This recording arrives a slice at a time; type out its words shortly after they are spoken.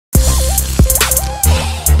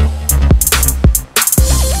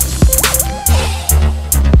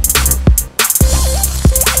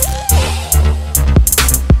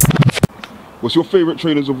What's your favourite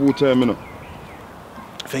trainers of all time, innit?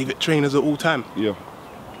 Favourite trainers of all time? Yeah.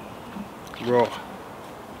 Bro.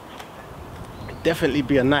 Definitely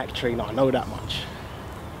be a Nike trainer, I know that much.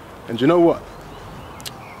 And you know what?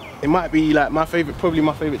 It might be like my favourite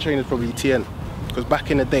trainer is probably TN. Because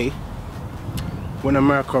back in the day, when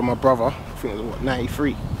America, my brother, I think it was what,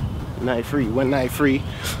 93, went 93.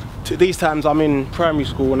 To these times I'm in primary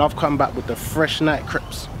school and I've come back with the fresh Nike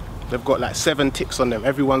Clipsons. They've got like 7 ticks on them.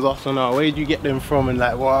 Everyone's asking, oh, where did you get them from? And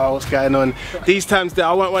like, wow, what's going on? These times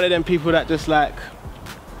I wasn't one of them people that just like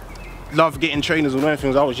love getting trainers and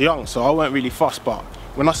anything. I was young, so I weren't really fussed. But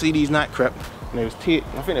when I see these Nike Clip, and it was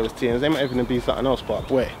I think it was TNs, they might even be something else, but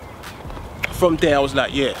boy. From there I was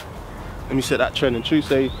like, yeah, let me set that trend. And true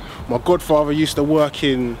say, my godfather used to work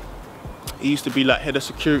in, he used to be like head of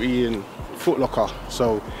security in Foot Locker.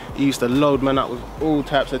 So he used to load man up with all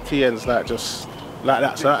types of TNs, like just like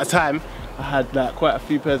that. So at the time, I had like quite a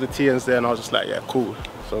few pairs of TNs there and I was just like, yeah, cool.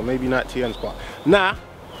 So maybe not TNs, but nah,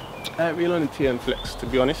 I ain't really on the TN flex, to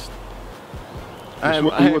be honest.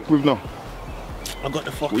 What you work with now? I got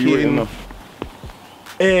the fucking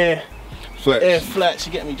Air Flats. Air Flats,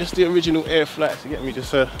 you get me? Just the original Air Flats, you get me?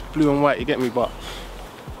 Just blue and white, you get me? But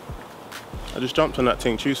I just jumped on that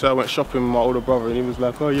thing. Tuesday I went shopping with my older brother and he was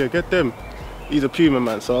like, oh yeah, get them. He's a Puma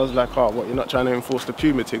man, so I was like, oh, what, you're not trying to enforce the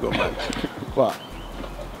Puma thing on, man? But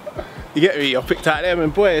you get me? I picked out them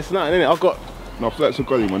and boy, it's nothing, innit? I got... No, flats are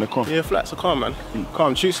gully, man, they're calm. Yeah, flats are calm, man.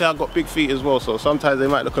 Calm. Tuesday I got big feet as well, so sometimes they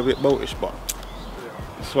might look a bit boltish, but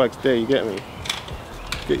the swag's there, you get me?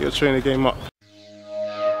 Get your trainer game up.